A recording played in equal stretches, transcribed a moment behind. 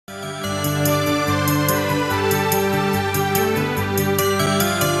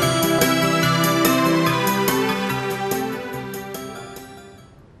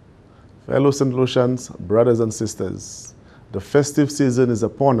Fellow St. Lucians, brothers and sisters, the festive season is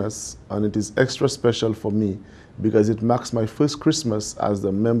upon us, and it is extra special for me because it marks my first Christmas as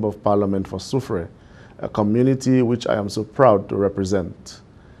the Member of Parliament for Soufriere, a community which I am so proud to represent.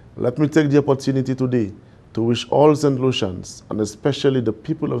 Let me take the opportunity today to wish all St. Lucians, and especially the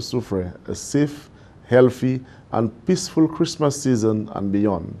people of Soufriere, a safe, healthy, and peaceful Christmas season and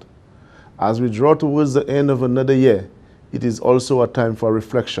beyond. As we draw towards the end of another year, it is also a time for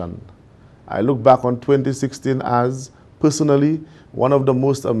reflection. I look back on 2016 as, personally, one of the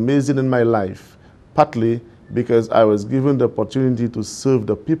most amazing in my life, partly because I was given the opportunity to serve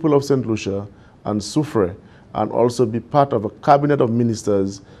the people of St. Lucia and Soufriere, and also be part of a cabinet of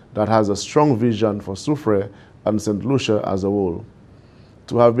ministers that has a strong vision for Soufriere and St. Lucia as a whole.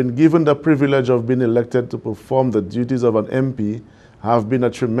 To have been given the privilege of being elected to perform the duties of an MP have been a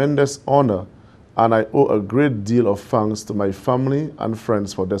tremendous honor, and I owe a great deal of thanks to my family and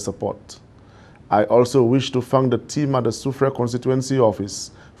friends for their support. I also wish to thank the team at the Soufriere Constituency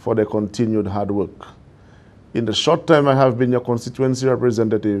Office for their continued hard work. In the short time I have been your constituency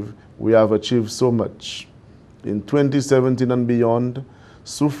representative, we have achieved so much. In 2017 and beyond,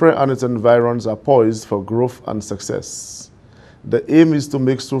 Soufriere and its environs are poised for growth and success. The aim is to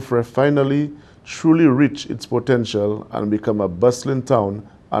make Soufriere finally truly reach its potential and become a bustling town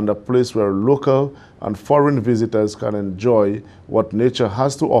and a place where local and foreign visitors can enjoy what nature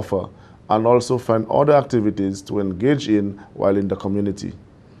has to offer and also find other activities to engage in while in the community.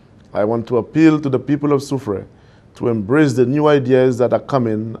 I want to appeal to the people of Soufriere to embrace the new ideas that are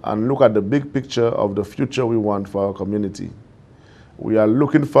coming and look at the big picture of the future we want for our community. We are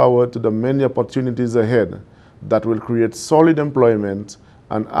looking forward to the many opportunities ahead that will create solid employment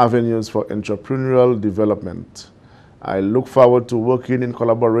and avenues for entrepreneurial development. I look forward to working in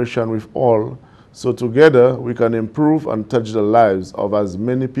collaboration with all, so together we can improve and touch the lives of as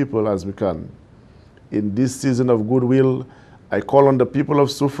many people as we can. In this season of goodwill, I call on the people of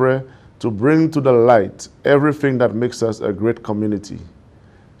Soufriere to bring to the light everything that makes us a great community.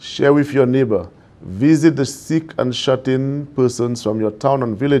 Share with your neighbor, visit the sick and shut-in persons from your town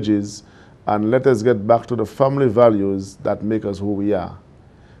and villages, and let us get back to the family values that make us who we are.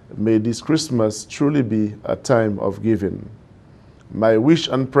 May this Christmas truly be a time of giving. My wish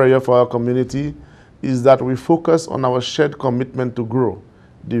and prayer for our community is that we focus on our shared commitment to grow,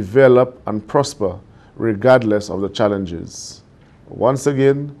 develop, and prosper, regardless of the challenges. Once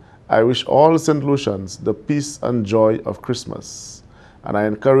again, I wish all St. Lucians the peace and joy of Christmas, and I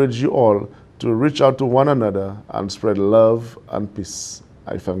encourage you all to reach out to one another and spread love and peace.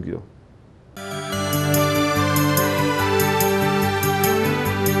 I thank you.